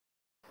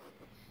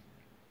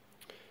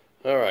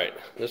Alright,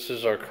 this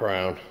is our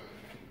crown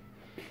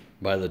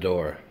by the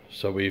door.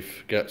 So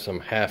we've got some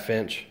 1/2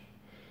 inch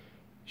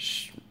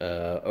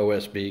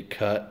OSB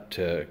cut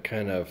to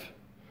kind of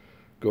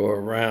go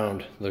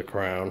around the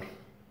crown.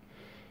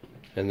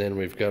 And then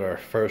we've got our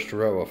first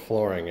row of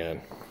flooring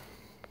in,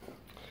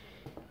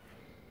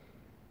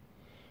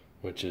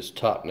 which is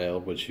top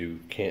nailed, which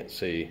you can't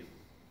see.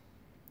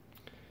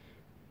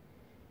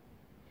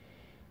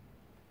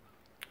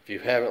 If you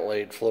haven't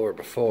laid floor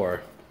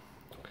before,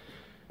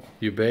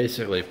 you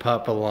basically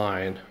pop a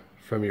line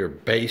from your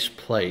base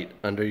plate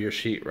under your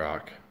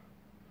sheetrock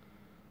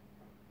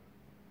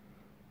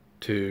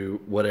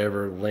to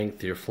whatever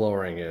length your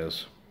flooring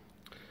is.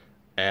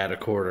 Add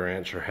 1/4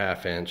 inch or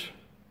 1/2 inch,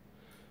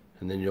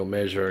 and then you'll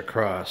measure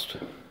across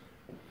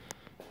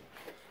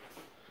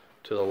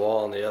to the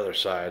wall on the other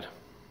side,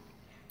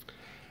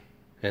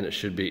 and it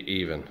should be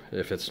even.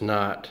 If it's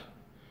not,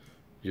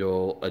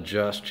 you'll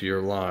adjust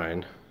your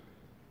line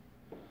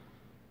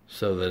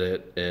so that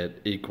it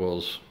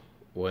equals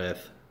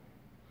with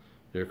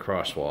your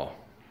cross wall.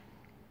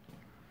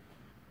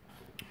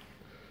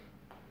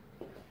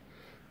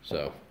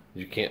 So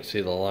you can't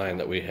see the line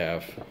that we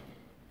have.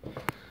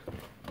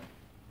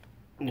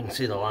 You can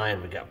see the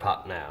line we got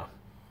popped now.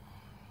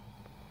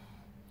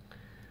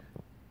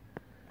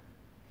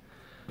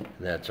 And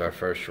that's our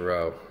first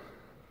row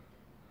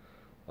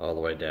all the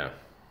way down.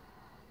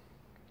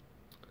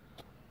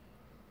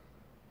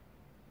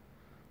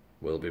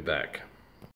 We'll be back.